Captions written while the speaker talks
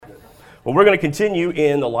Well, we're going to continue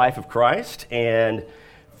in the life of Christ, and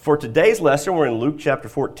for today's lesson, we're in Luke chapter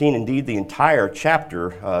 14. Indeed, the entire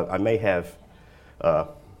chapter. I may have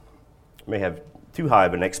too high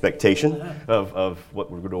of an expectation of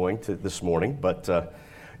what we're doing this morning, but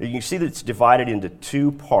you can see that it's divided into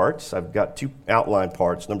two parts. I've got two outline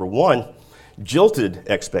parts. Number one, jilted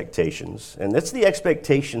expectations, and that's the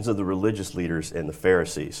expectations of the religious leaders and the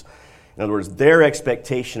Pharisees. In other words, their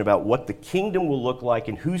expectation about what the kingdom will look like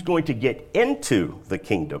and who's going to get into the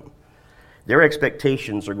kingdom. Their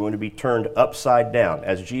expectations are going to be turned upside down.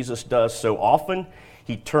 As Jesus does so often,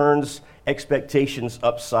 he turns expectations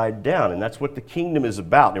upside down, and that's what the kingdom is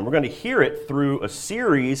about. And we're going to hear it through a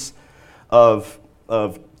series of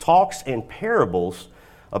talks and parables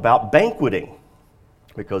about banqueting,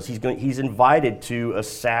 because he's invited to a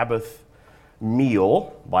Sabbath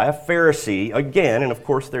meal by a Pharisee again, and of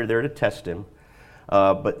course they're there to test him.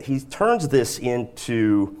 But he turns this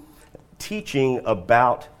into teaching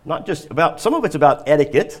about, not just about, some of it's about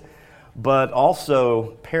etiquette, but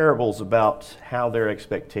also parables about how their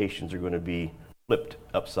expectations are going to be flipped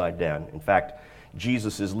upside down. In fact,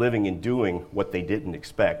 Jesus is living and doing what they didn't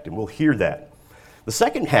expect, and we'll hear that. The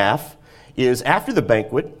second half is after the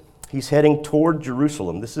banquet. He's heading toward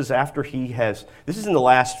Jerusalem. This is this is in the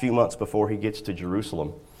last few months before he gets to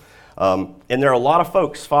Jerusalem. And there are a lot of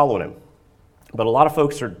folks following him, but a lot of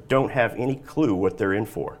folks don't have any clue what they're in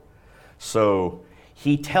for. So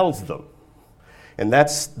he tells them. And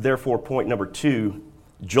that's therefore point number two,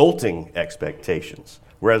 jolting expectations.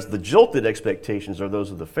 Whereas the jilted expectations are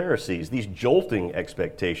those of the Pharisees, these jolting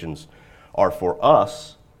expectations are for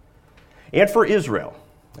us and for Israel.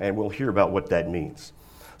 And we'll hear about what that means.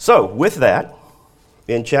 So, with that,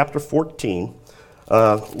 in chapter 14,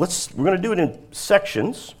 we're going to do it in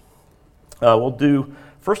sections. We'll do,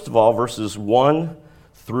 first of all, verses 1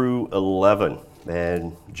 through 11.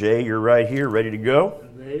 And Jay, you're right here, ready to go?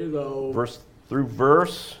 Ready to go. Verse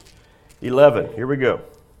 11. Here we go.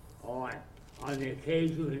 All right. On the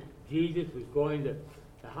occasion that Jesus was going to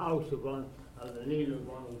the house of one of the leaders of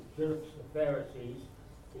one of the church, the Pharisees,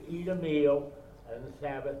 to eat a meal on the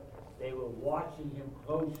Sabbath, they were watching him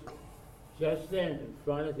closely. Just then, in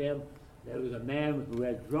front of him, there was a man who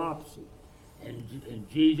had dropsy. And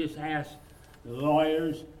Jesus asked the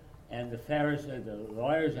lawyers and the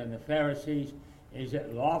Pharisees, is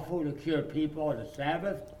it lawful to cure people on the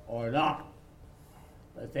Sabbath or not?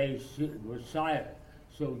 But they were silent.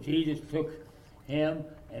 So Jesus took him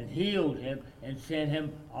and healed him and sent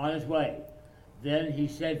him on his way. Then he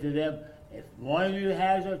said to them, if one of you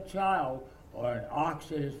has a child or an ox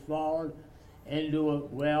that has fallen into a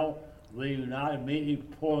well, will you not immediately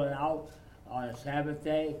pull it out on a Sabbath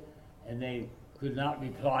day? And they could not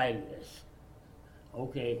reply to this.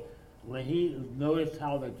 Okay, when he noticed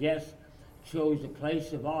how the guests chose the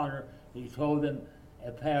place of honor, he told them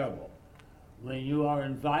a parable. When you are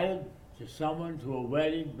invited to a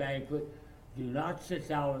wedding banquet, do not sit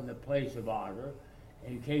down in the place of honor,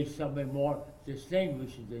 in case somebody more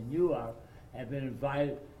distinguished than you are have been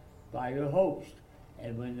invited by your host.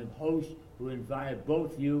 And when the host who invited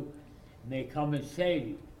both you may come and say to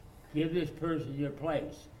you, give this person your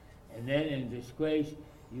place. And then in disgrace,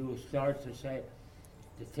 you will start to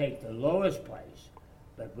take the lowest place.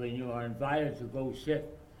 But when you are invited to go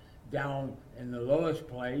sit down in the lowest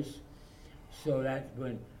place, so that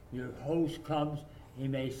when your host comes, he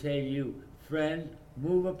may say to you, friend,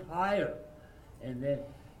 move up higher. And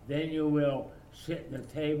then you will sit at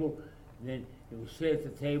the table, then he will sit at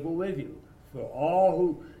the table with you. For all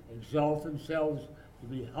who exalt themselves to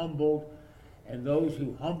be humbled, and those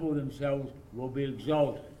who humble themselves will be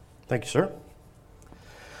exalted. Thank you, sir.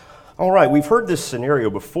 All right, we've heard this scenario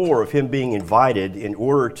before of him being invited in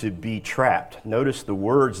order to be trapped. Notice the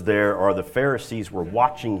words there are the Pharisees were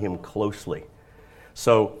watching him closely.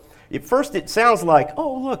 So at first it sounds like,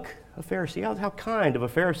 oh, look, a Pharisee. How kind of a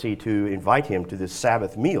Pharisee to invite him to this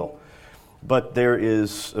Sabbath meal. But there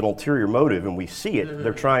is an ulterior motive, and we see it.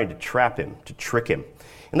 They're trying to trap him, to trick him.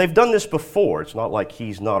 And they've done this before. It's not like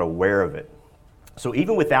he's not aware of it. So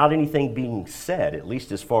even without anything being said, at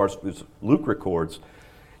least as far as Luke records,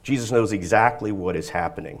 Jesus knows exactly what is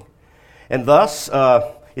happening. And thus,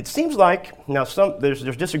 it seems like, now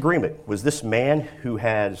there's disagreement. Was this man who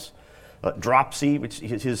has dropsy, which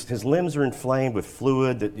his limbs are inflamed with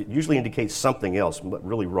fluid that usually indicates something else, but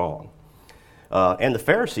really wrong? And the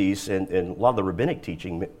Pharisees and a lot of the rabbinic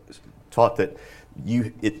teaching taught that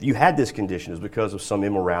if you had this condition, it was because of some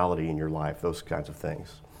immorality in your life, those kinds of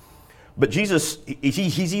things. But Jesus,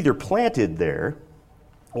 he's either planted there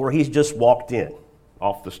or he's just walked in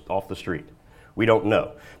off the street. We don't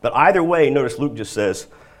know. But either way, notice Luke just says,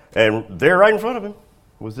 and they're right in front of him.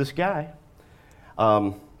 was this guy.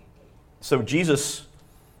 So Jesus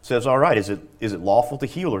says, all right, is it lawful to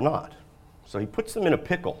heal or not? So he puts them in a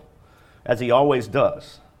pickle, as he always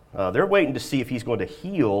does. They're waiting to see if he's going to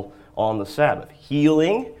heal on the Sabbath.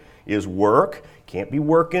 Healing is work, can't be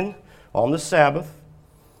working on the Sabbath.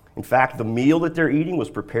 In fact, the meal that they're eating was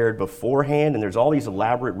prepared beforehand, and there's all these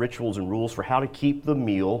elaborate rituals and rules for how to keep the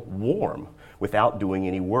meal warm without doing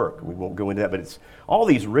any work. We won't go into that, but it's all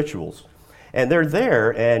these rituals. And they're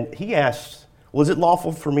there, and he asks, well, is it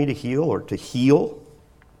lawful for me to heal or to heal?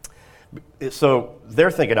 So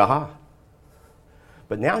they're thinking, aha.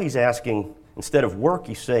 But now he's asking, instead of work,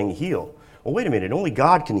 he's saying heal. Well, wait a minute, only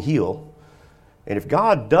God can heal. And if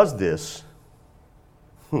God does this,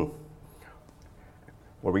 are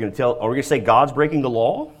we going to say God's breaking the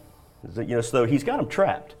law? So he's got him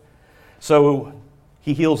trapped. So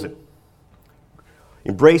he heals him,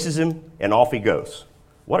 embraces him, and off he goes.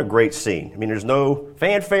 What a great scene. I mean, there's no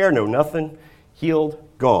fanfare, no nothing. Healed,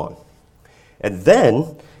 gone. And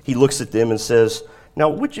then he looks at them and says, now,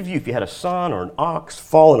 which of you, if you had a son or an ox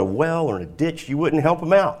fall in a well or in a ditch, you wouldn't help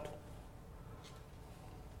him out?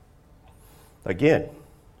 Again,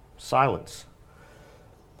 silence.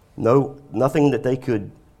 No, nothing that they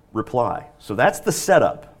could reply. So that's the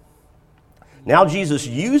setup. Now Jesus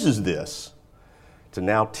uses this to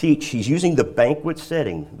now teach. He's using the banquet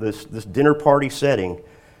setting, this dinner party setting,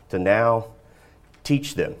 to now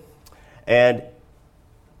teach them. And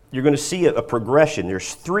you're going to see a progression.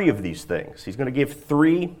 There's 3 of these things. He's going to give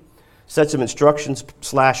 3 sets of instructions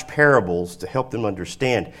 / parables to help them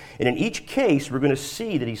understand. And in each case, we're going to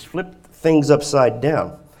see that he's flipped things upside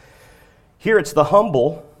down. Here it's the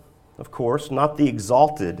humble, of course, not the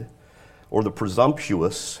exalted or the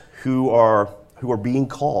presumptuous who are being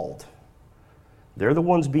called. They're the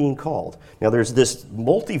ones being called. Now there's this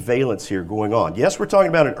multivalence here going on. Yes, we're talking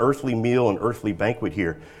about an earthly meal, an earthly banquet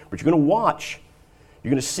here, but you're going to watch.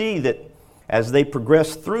 You're going to see that as they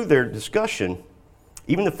progress through their discussion,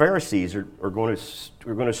 even the Pharisees are going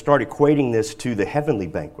to start equating this to the heavenly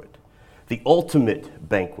banquet, the ultimate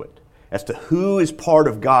banquet, as to who is part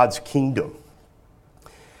of God's kingdom.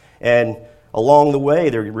 And along the way,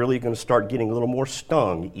 they're really going to start getting a little more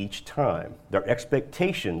stung each time. Their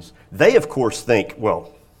expectations, they of course think,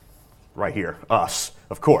 well, right here, us,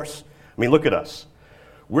 of course. I mean, look at us.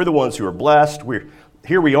 We're the ones who are blessed.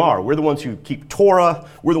 Here we are. We're the ones who keep Torah.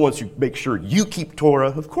 We're the ones who make sure you keep Torah.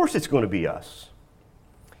 Of course it's going to be us.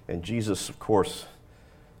 And Jesus, of course,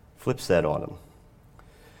 flips that on them.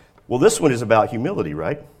 Well, this one is about humility,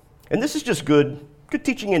 right? And this is just good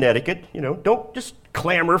teaching and etiquette. Don't just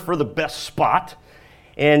clamor for the best spot.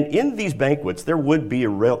 And in these banquets, there would be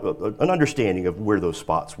an understanding of where those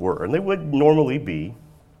spots were. And they would normally be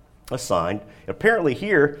assigned. Apparently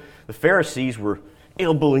here, the Pharisees were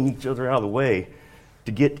elbowing each other out of the way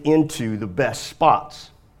to get into the best spots.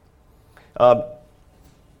 At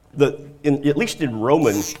least in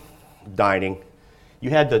Roman dining, you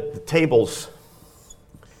had the tables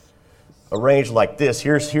arranged like this.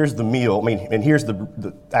 Here's the meal. And here's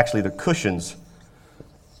actually the cushions.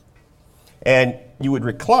 And you would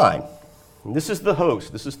recline. And this is the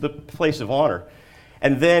host. This is the place of honor.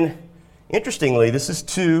 And then, interestingly, this is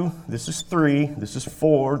 2, this is 3, this is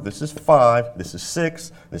 4, this is 5, this is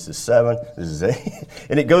 6, this is 7, this is 8.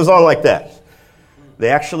 And it goes on like that. They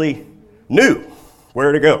actually knew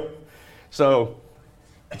where to go. So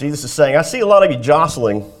Jesus is saying, I see a lot of you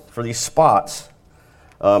jostling for these spots.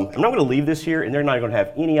 I'm not going to leave this here, and they're not going to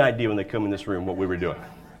have any idea when they come in this room what we were doing.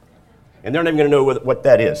 And they're not even going to know what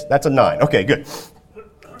that is. That's a 9. Okay, good.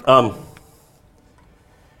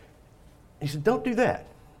 He said, don't do that.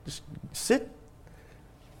 Just sit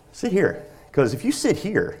here. Because if you sit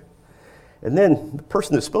here, and then the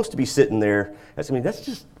person that's supposed to be sitting there, it's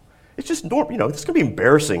just normal. It's going to be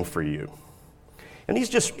embarrassing for you. And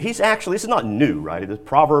he's actually, this is not new, right? The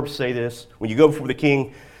Proverbs say this. When you go before the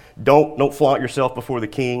king, don't flaunt yourself before the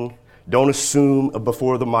king. Don't assume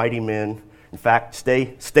before the mighty men. In fact,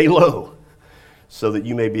 stay low so that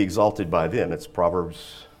you may be exalted by them. It's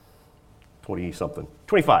Proverbs 20-something,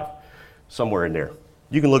 25, somewhere in there.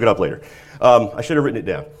 You can look it up later. I should have written it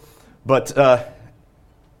down. But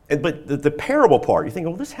the parable part, you think,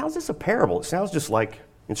 well, how's this a parable? It sounds just like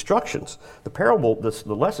instructions. The parable,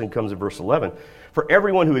 the lesson comes in verse 11. For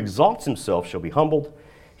everyone who exalts himself shall be humbled.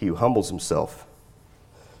 He who humbles himself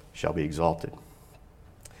shall be exalted.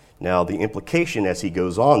 Now, the implication as he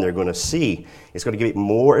goes on, they're going to see, it's going to get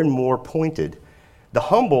more and more pointed. The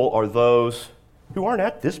humble are those who aren't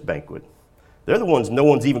at this banquet. They're the ones no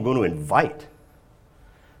one's even going to invite.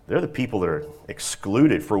 They're the people that are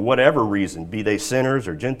excluded for whatever reason, be they sinners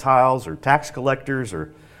or Gentiles or tax collectors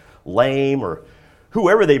or lame or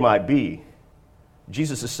whoever they might be,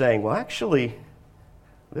 Jesus is saying, well, actually,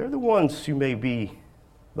 they're the ones who may be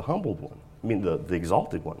the humbled one. I mean, the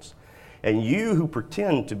exalted ones. And you who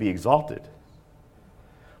pretend to be exalted,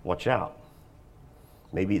 watch out.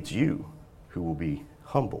 Maybe it's you who will be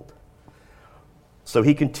humbled. So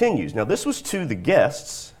he continues. Now, this was to the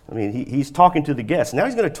guests. I mean, he's talking to the guests. Now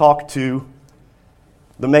he's going to talk to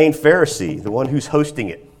the main Pharisee, the one who's hosting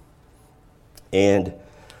it. And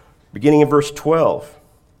beginning in verse 12,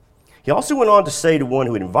 he also went on to say to one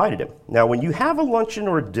who had invited him, now, when you have a luncheon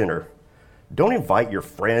or a dinner, don't invite your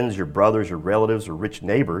friends, your brothers, your relatives, or rich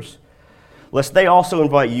neighbors, lest they also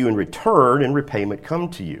invite you in return and repayment come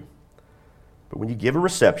to you. But when you give a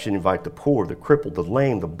reception, invite the poor, the crippled, the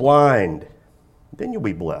lame, the blind, then you'll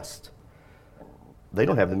be blessed. They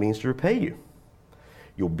don't have the means to repay you.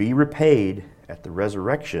 You'll be repaid at the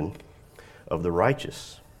resurrection of the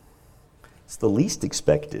righteous. It's the least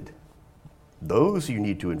expected. Those you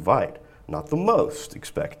need to invite, not the most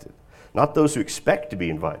expected. Not those who expect to be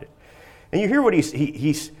invited. And you hear what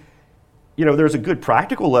he's there's a good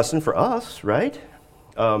practical lesson for us, right?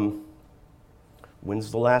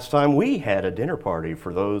 When's the last time we had a dinner party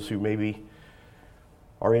for those who maybe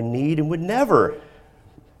are in need and would never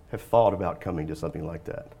have thought about coming to something like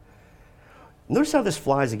that? Notice how this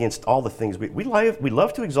flies against all the things we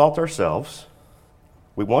love to exalt ourselves.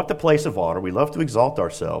 We want the place of honor. We love to exalt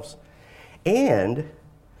ourselves. And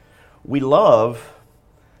we love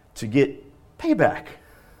to get payback.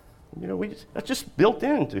 That's just built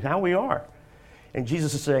into how we are. And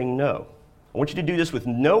Jesus is saying, no. I want you to do this with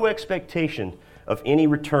no expectation of any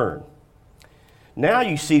return. Now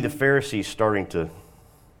you see the Pharisees starting to,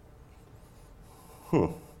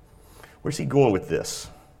 where's he going with this?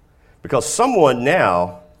 Because someone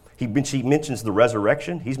now, he mentions the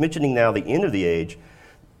resurrection. He's mentioning now the end of the age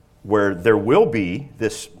where there will be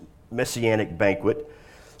this messianic banquet.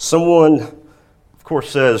 Someone, of course,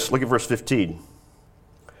 says, look at verse 15.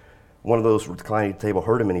 One of those reclining at the table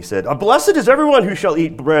heard him and he said, blessed is everyone who shall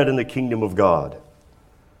eat bread in the kingdom of God.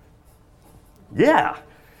 Yeah,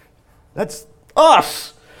 that's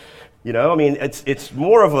us. It's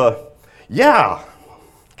more of a,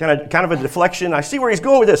 kind of a deflection. I see where he's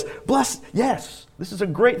going with this. Blessed, yes, this is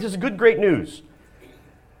great news.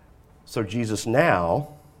 So Jesus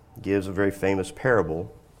now gives a very famous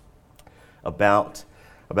parable about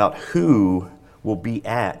who will be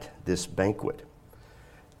at this banquet.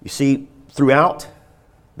 You see, throughout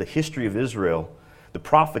the history of Israel, the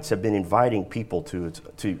prophets have been inviting people to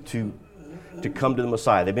come to the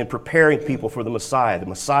Messiah. They've been preparing people for the Messiah. The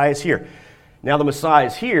Messiah is here. Now the Messiah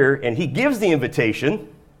is here, and he gives the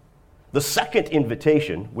invitation, the second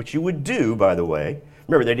invitation, which you would do, by the way.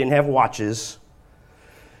 Remember, they didn't have watches.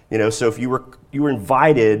 So if you were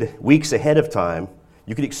invited weeks ahead of time,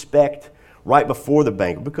 you could expect right before the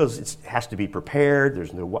banquet, because it has to be prepared.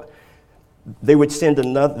 There's no. They would send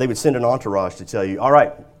an entourage to tell you, all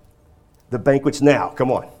right, the banquet's now. Come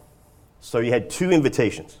on. So you had two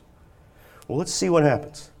invitations. Well, let's see what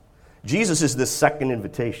happens. Jesus is the second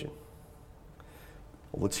invitation.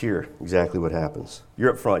 Well, let's hear exactly what happens. You're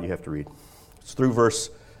up front. You have to read. It's through verse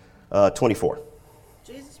 24.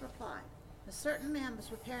 Jesus replied, a certain man was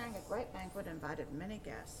preparing a great banquet and invited many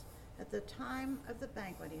guests. At the time of the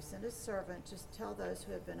banquet, he sent his servant to tell those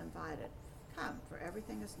who had been invited, come, for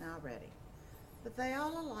everything is now ready. But they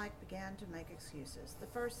all alike began to make excuses. The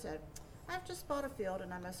first said, I have just bought a field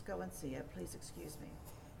and I must go and see it. Please excuse me.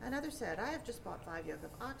 Another said, I have just bought 5 yoke of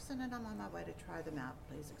oxen and I'm on my way to try them out.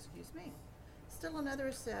 Please excuse me. Still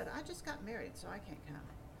another said, I just got married, so I can't come.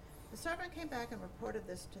 The servant came back and reported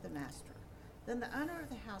this to the master. Then the owner of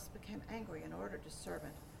the house became angry and ordered his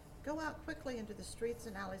servant, go out quickly into the streets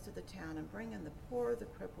and alleys of the town and bring in the poor, the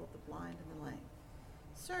crippled, the blind, and the lame.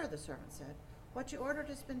 Sir, the servant said, what you ordered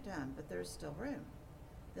has been done, but there is still room.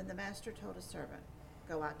 Then the master told his servant,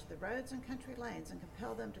 go out to the roads and country lanes and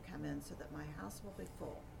compel them to come in so that my house will be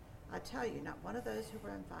full. I tell you, not one of those who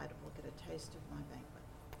were invited will get a taste of my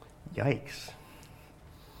banquet. Yikes.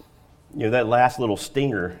 That last little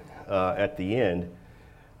stinger at the end,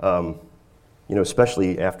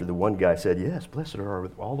 especially after the one guy said, yes, blessed are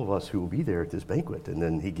all of us who will be there at this banquet. And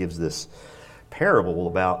then he gives this parable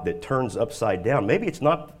about that turns upside down. Maybe it's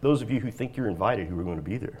not those of you who think you're invited who are going to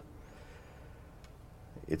be there.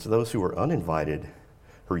 It's those who are uninvited,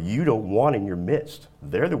 who you don't want in your midst.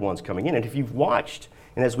 They're the ones coming in. And if you've watched,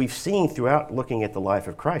 and as we've seen throughout looking at the life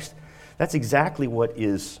of Christ, that's exactly what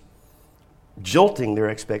is jolting their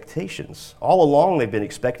expectations. All along they've been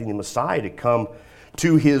expecting the Messiah to come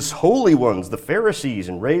to his holy ones, the Pharisees,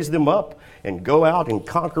 and raise them up and go out and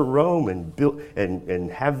conquer Rome and build and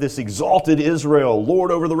have this exalted Israel, lord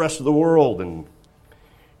over the rest of the world. And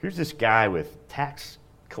Here's this guy with tax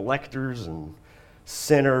collectors and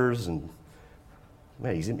sinners, and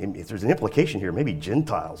man, if there's an implication here, maybe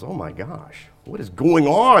Gentiles. Oh my gosh, what is going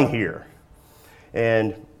on here?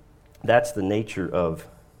 And that's the nature of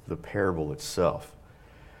the parable itself.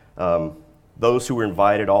 Those who were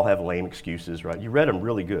invited all have lame excuses, right? You read them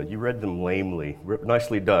really good. You read them lamely.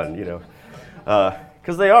 Nicely done,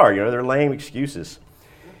 because they are, they're lame excuses.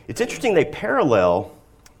 It's interesting they parallel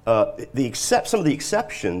some of the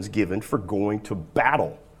exceptions given for going to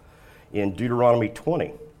battle in Deuteronomy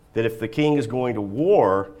 20. That if the king is going to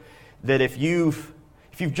war, that if you've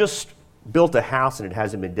just built a house and it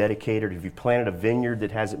hasn't been dedicated, if you've planted a vineyard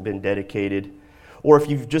that hasn't been dedicated, or if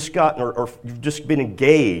you've just gotten or you've just been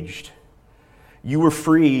engaged, you were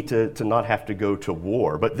free to not have to go to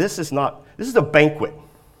war. But this is a banquet.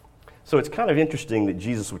 So it's kind of interesting that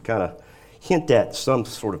Jesus would kind of hint at some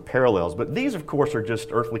sort of parallels. But these, of course, are just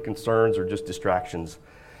earthly concerns or just distractions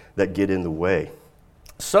that get in the way.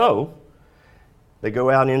 So they go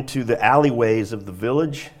out into the alleyways of the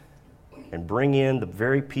village and bring in the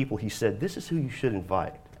very people he said, this is who you should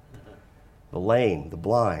invite. The lame, the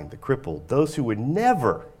blind, the crippled, those who would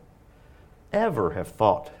never, ever have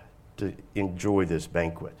thought to enjoy this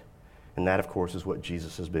banquet. And that, of course, is what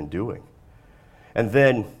Jesus has been doing. And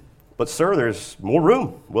then, but sir, there's more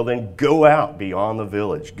room. Well, then go out beyond the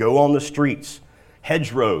village. Go on the streets,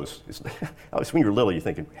 hedgerows. When you're little, you're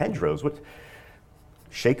thinking, hedgerows? What?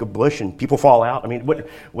 Shake a bush and people fall out? I mean,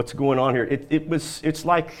 what's going on here? It's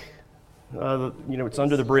like, it's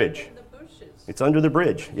under the bridge. It's under the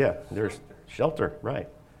bridge, yeah. There's shelter, right.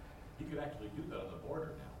 You could actually do that on the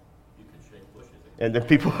border now. You could shake bushes. And then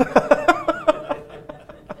people...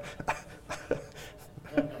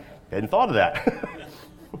 Hadn't thought of that.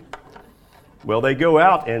 Well, they go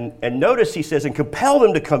out and notice, he says, and compel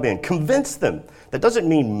them to come in. Convince them. That doesn't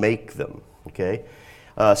mean make them, okay?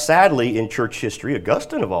 Sadly, in church history,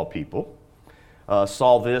 Augustine, of all people,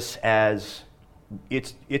 saw this as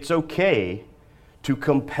it's okay to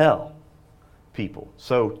compel people.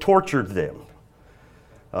 So tortured them.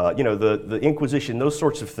 The Inquisition, those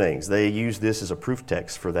sorts of things. They use this as a proof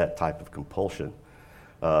text for that type of compulsion.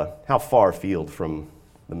 How far afield from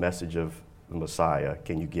the message of the Messiah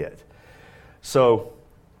can you get? So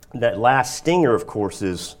that last stinger, of course,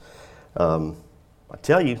 is, I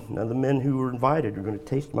tell you, none of the men who were invited are going to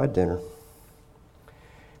taste my dinner.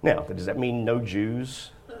 Now, does that mean no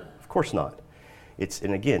Jews? Of course not.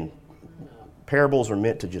 And again, parables are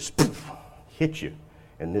meant to just hit you,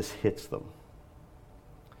 and this hits them.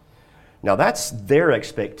 Now that's their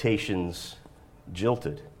expectations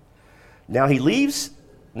jilted. Now he leaves,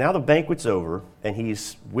 now the banquet's over, and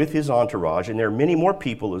he's with his entourage, and there are many more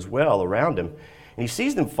people as well around him, and he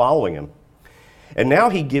sees them following him. And now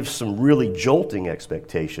he gives some really jolting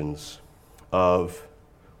expectations of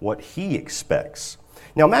what he expects.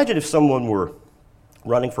 Now imagine if someone were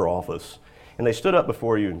running for office, and they stood up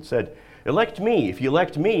before you and said, elect me. If you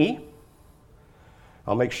elect me,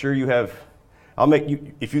 I'll make sure you have...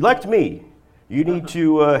 if you elect me, you need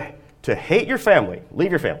to hate your family,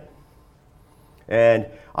 leave your family. And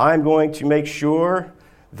I'm going to make sure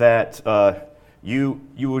that you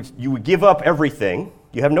would give up everything.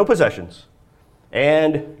 You have no possessions.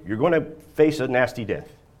 And you're going to face a nasty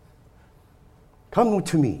death. Come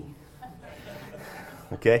to me.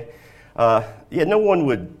 Okay? No one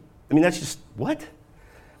would, that's just, what?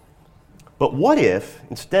 But what if,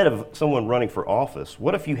 instead of someone running for office,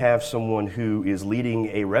 what if you have someone who is leading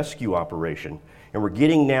a rescue operation, and we're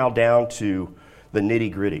getting now down to the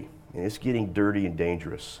nitty-gritty, and it's getting dirty and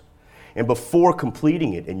dangerous. And before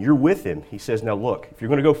completing it, and you're with him, he says, now look, if you're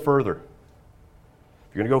going to go further,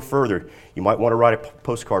 you might want to write a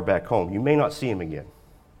postcard back home. You may not see him again.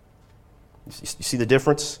 You see the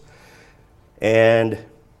difference? And,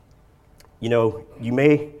 you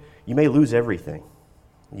may lose everything.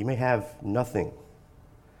 You may have nothing.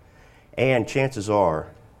 And chances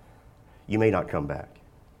are, you may not come back.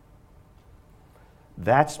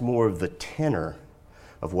 That's more of the tenor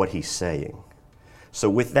of what he's saying. So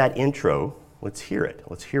with that intro, let's hear it.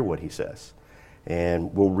 Let's hear what he says.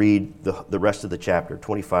 And we'll read the rest of the chapter,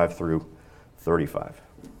 25 through 35.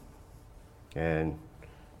 And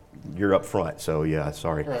you're up front, so yeah,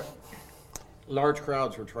 sorry. Right. Large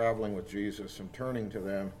crowds were traveling with Jesus, and turning to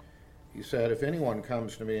them, he said, if anyone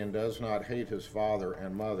comes to me and does not hate his father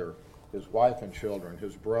and mother, his wife and children,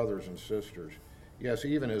 his brothers and sisters, yes,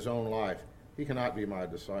 even his own life, he cannot be my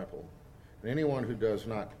disciple. And anyone who does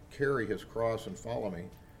not carry his cross and follow me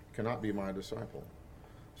cannot be my disciple.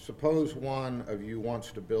 Suppose one of you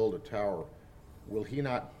wants to build a tower. Will he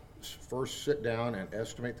not first sit down and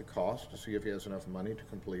estimate the cost to see if he has enough money to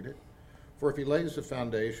complete it? For if he lays the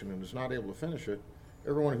foundation and is not able to finish it,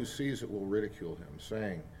 everyone who sees it will ridicule him,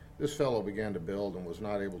 saying, 'This fellow began to build and was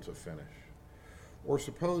not able to finish.' Or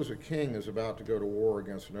suppose a king is about to go to war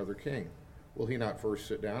against another king. Will he not first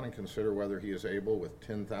sit down and consider whether he is able with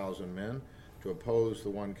 10,000 men to oppose the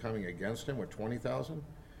one coming against him with 20,000?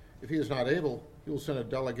 If he is not able, he will send a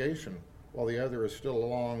delegation while the other is still a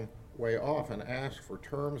long way off and ask for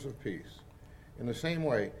terms of peace. In the same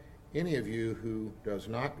way, any of you who does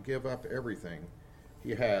not give up everything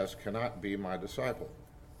he has cannot be my disciple.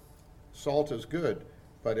 Salt is good,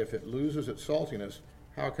 but if it loses its saltiness,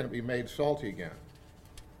 how can it be made salty again?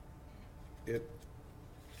 It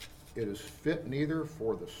is fit neither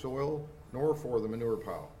for the soil nor for the manure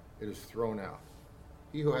pile. It is thrown out.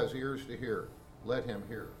 He who has ears to hear, let him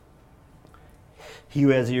hear. He who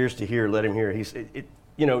has ears to hear, let him hear.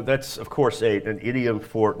 That's of course an idiom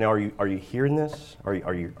for. Now, are you hearing this? Are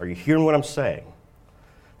you hearing what I'm saying?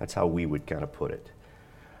 That's how we would kind of put it.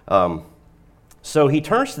 So he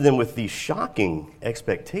turns to them with these shocking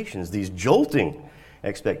expectations, these jolting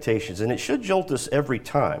expectations, and it should jolt us every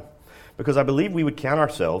time, because I believe we would count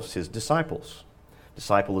ourselves his disciples.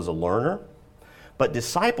 Disciple is a learner, but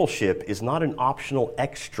discipleship is not an optional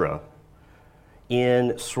extra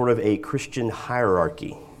in sort of a Christian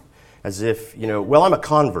hierarchy, as if, I'm a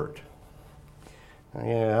convert.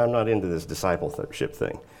 Yeah, I'm not into this discipleship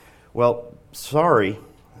thing. Well, sorry,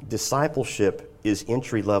 discipleship is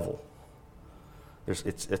entry level.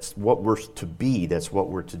 It's what we're to be, that's what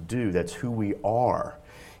we're to do, that's who we are,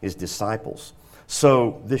 is disciples.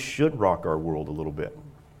 So this should rock our world a little bit.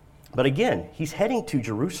 But again, he's heading to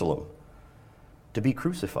Jerusalem to be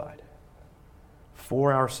crucified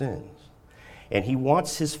for our sins. And he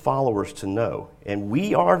wants his followers to know, and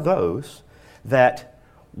we are those that,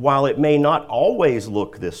 while it may not always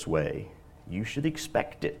look this way, you should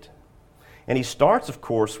expect it. And he starts, of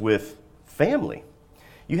course, with family.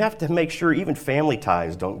 You have to make sure even family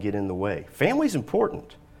ties don't get in the way. Family's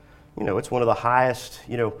important. It's one of the highest,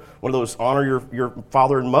 one of those honor your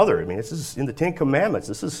father and mother. I mean, this is in the Ten Commandments.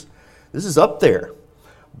 This is up there.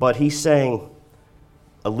 But he's saying,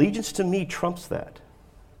 allegiance to me trumps that.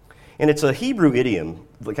 And it's a Hebrew idiom,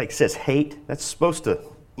 like it says hate. That's supposed to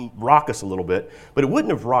rock us a little bit, but it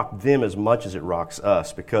wouldn't have rocked them as much as it rocks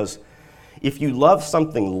us, because if you love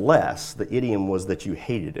something less, the idiom was that you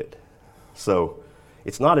hated it. So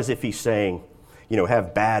it's not as if he's saying,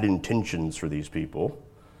 have bad intentions for these people.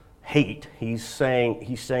 Hate. He's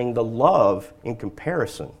saying the love in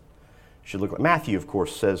comparison should look like. Matthew, of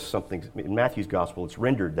course, says something in Matthew's gospel. It's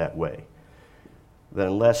rendered that way, that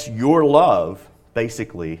unless your love,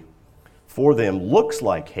 basically, for them looks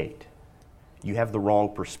like hate, you have the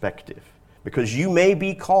wrong perspective, because you may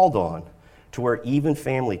be called on to where even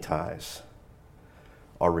family ties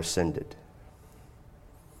are rescinded.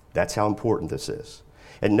 That's how important this is.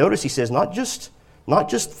 And notice he says not just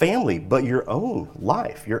family, but your own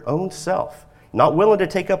life, your own self. Not willing to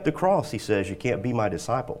take up the cross, he says, you can't be my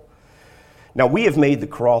disciple. Now, we have made the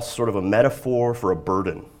cross sort of a metaphor for a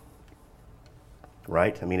burden,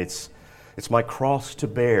 right? I mean, it's my cross to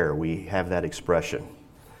bear. We have that expression.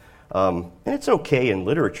 And it's okay in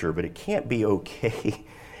literature, but it can't be okay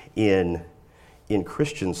in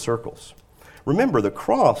Christian circles. Remember, the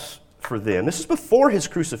cross for them, this is before his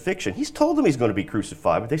crucifixion. He's told them he's going to be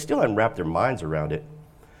crucified, but they still haven't wrapped their minds around it.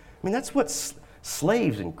 I mean, that's what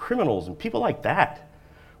slaves and criminals and people like that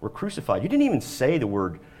were crucified. You didn't even say the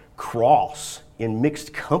word cross in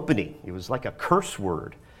mixed company. It was like a curse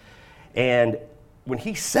word. And when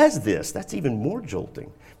he says this, that's even more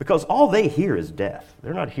jolting, because all they hear is death.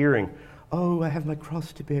 They're not hearing, oh, I have my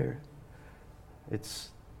cross to bear. It's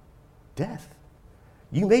death.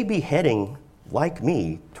 You may be heading, like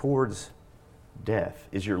me, towards death.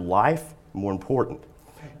 Is your life more important?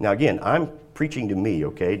 Now, again, I'm preaching to me,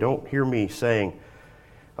 okay? Don't hear me saying,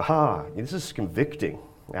 this is convicting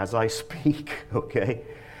as I speak, okay?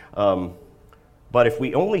 But if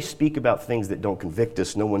we only speak about things that don't convict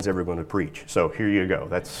us, no one's ever going to preach. So here you go.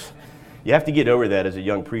 You have to get over that as a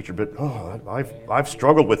young preacher. But I've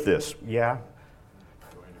struggled with this. Yeah,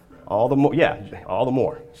 all the more. Yeah, all the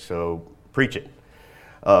more. So preach it.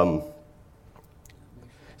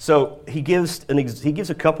 So he gives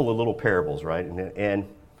a couple of little parables, right? And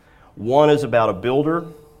one is about a builder,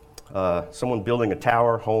 someone building a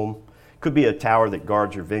tower, home. Could be a tower that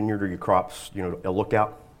guards your vineyard or your crops. A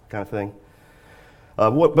lookout kind of thing.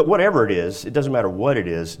 But whatever it is, it doesn't matter what it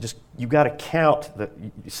is, just you've got to count,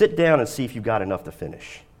 sit down and see if you've got enough to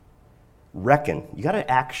finish. Reckon. You got to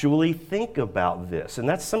actually think about this. And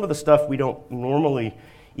that's some of the stuff we don't normally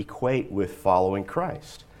equate with following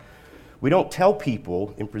Christ. We don't tell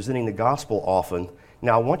people in presenting the gospel often,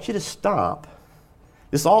 Now, I want you to stop.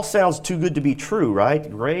 This all sounds too good to be true, right?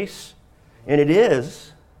 Grace, and it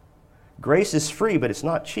is. Grace is free, but it's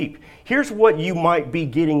not cheap. Here's what you might be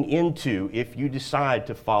getting into if you decide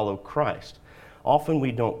to follow Christ. Often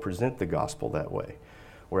we don't present the gospel that way.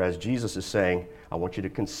 Whereas Jesus is saying, I want you to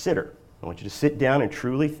consider. I want you to sit down and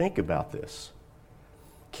truly think about this.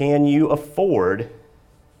 Can you afford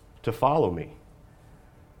to follow me?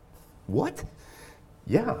 What?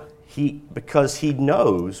 Yeah, because he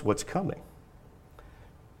knows what's coming.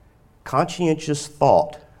 Conscientious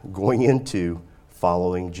thought going into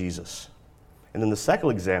following Jesus. And then the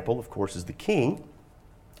second example, of course, is the king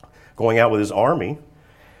going out with his army.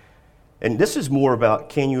 And this is more about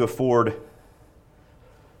can you afford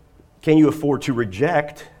to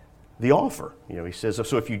reject the offer? You know, he says,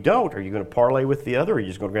 so if you don't, are you going to parlay with the other, or are you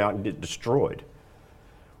just going to go out and get destroyed?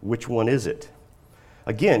 Which one is it?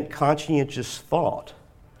 Again, conscientious thought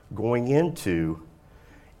going into,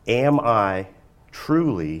 am I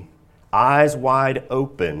truly, eyes wide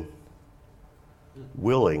open,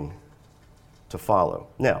 willing to follow?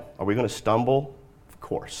 Now, are we going to stumble? Of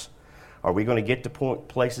course. Are we going to get to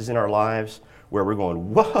places in our lives where we're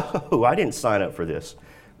going, whoa, I didn't sign up for this?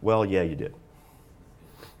 Well, yeah, you did.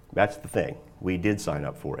 That's the thing. We did sign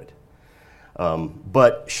up for it.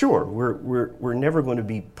 But sure, we're never going to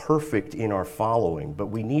be perfect in our following, but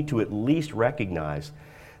we need to at least recognize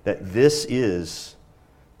that this is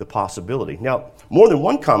the possibility. Now, more than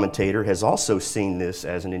one commentator has also seen this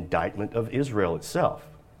as an indictment of Israel itself,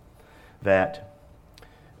 that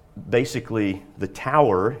basically the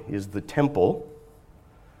tower is the temple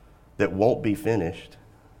that won't be finished,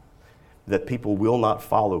 that people will not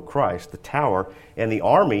follow Christ, the tower, and the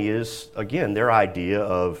army is, again, their idea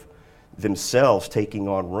of themselves taking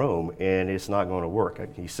on Rome, and it's not going to work.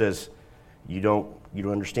 He says, you don't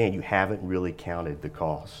understand, you haven't really counted the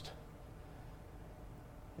cost.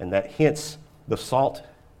 And that hints the salt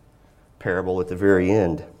parable at the very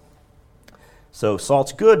end. So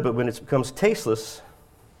salt's good, but when it becomes tasteless,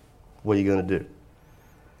 what are you going to do?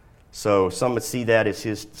 So some would see that as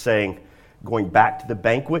his saying, going back to the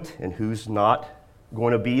banquet, and who's not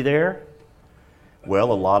going to be there?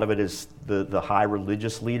 Well, a lot of it is the high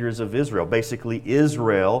religious leaders of Israel. Basically,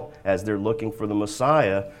 Israel, as they're looking for the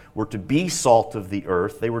Messiah, were to be salt of the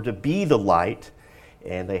earth. They were to be the light,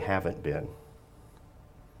 and they haven't been.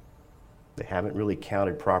 They haven't really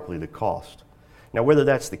counted properly the cost. Now, whether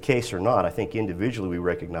that's the case or not, I think individually we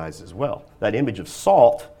recognize as well. That image of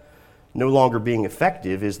salt no longer being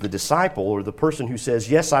effective is the disciple or the person who says,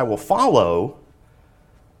 yes, I will follow,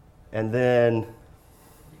 and then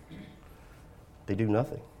they do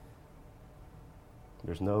nothing.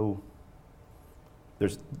 They're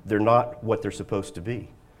not what they're supposed to be.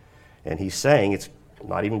 And he's saying it's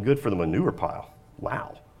not even good for the manure pile.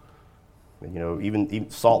 Wow. And, even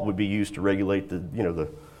salt would be used to regulate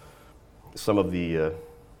some of the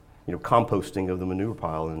composting of the manure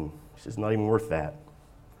pile, and he says, not even worth that.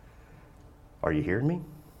 Are you hearing me?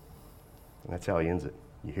 And that's how he ends it.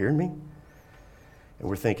 You hearing me? And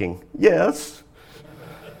we're thinking, yes.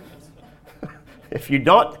 If you're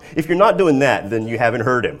not doing that, then you haven't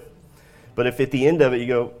heard him. But if at the end of it you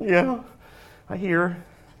go, yeah, I hear,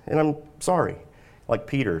 and I'm sorry. Like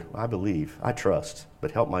Peter, I believe, I trust,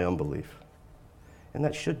 but help my unbelief. And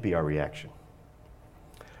that should be our reaction.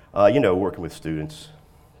 Working with students,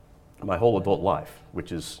 my whole adult life,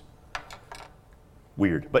 which is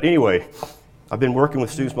weird. But anyway, I've been working with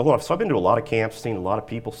students my whole life. So I've been to a lot of camps, seen a lot of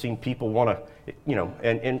people, seen people want to,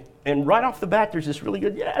 and right off the bat, there's this really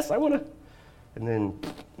good, yes, I want to, and then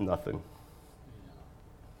nothing.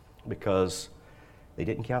 Because they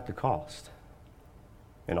didn't count the cost.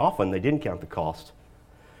 And often they didn't count the cost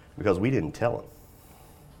because we didn't tell them.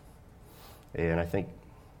 And I think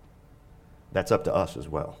that's up to us as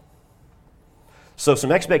well. So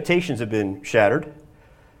some expectations have been shattered.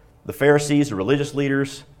 The Pharisees, the religious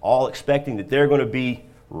leaders, all expecting that they're going to be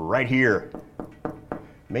right here.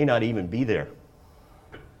 May not even be there.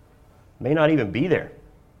 May not even be there.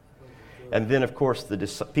 And then, of course, the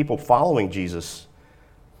people following Jesus,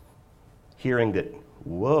 hearing that,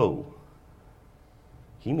 whoa,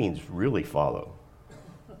 he means really follow.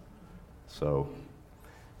 So,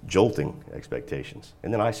 jolting expectations.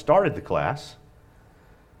 And then I started the class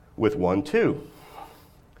with 1-2.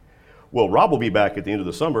 Well, Rob will be back at the end of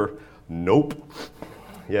the summer. Nope.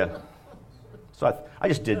 Yeah. So I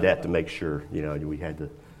just did that to make sure, we had to.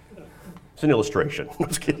 It's an illustration. I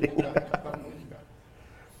was kidding.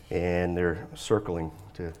 And they're circling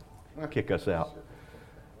to kick us out.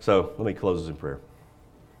 So let me close this in prayer.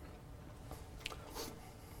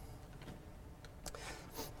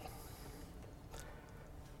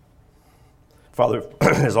 Father,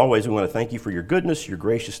 as always, we want to thank you for your goodness, your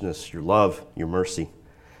graciousness, your love, your mercy,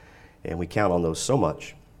 and we count on those so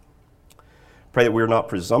much. Pray that we're not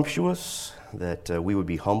presumptuous, that we would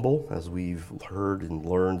be humble, as we've heard and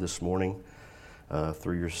learned this morning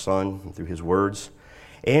through your Son and through his words,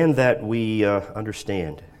 and that we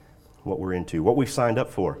understand what we're into, what we've signed up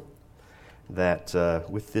for, that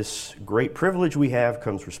with this great privilege we have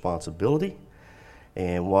comes responsibility,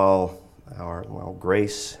 and while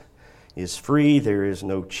grace is free, there is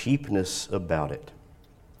no cheapness about it.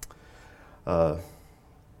 As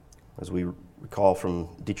we recall from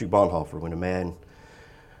Dietrich Bonhoeffer,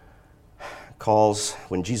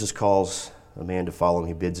 when Jesus calls a man to follow him,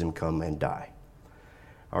 he bids him come and die.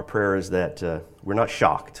 Our prayer is that we're not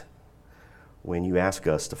shocked when you ask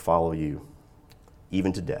us to follow you,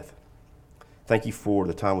 even to death. Thank you for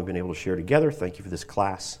the time we've been able to share together. Thank you for this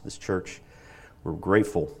class, this church. We're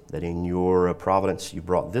grateful that in your providence you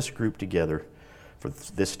brought this group together for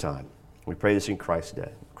this time. We pray this in Christ's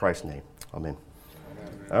name. Amen.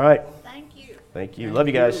 All right. Thank you. Thank you. Love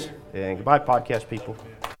you guys. And goodbye, podcast people.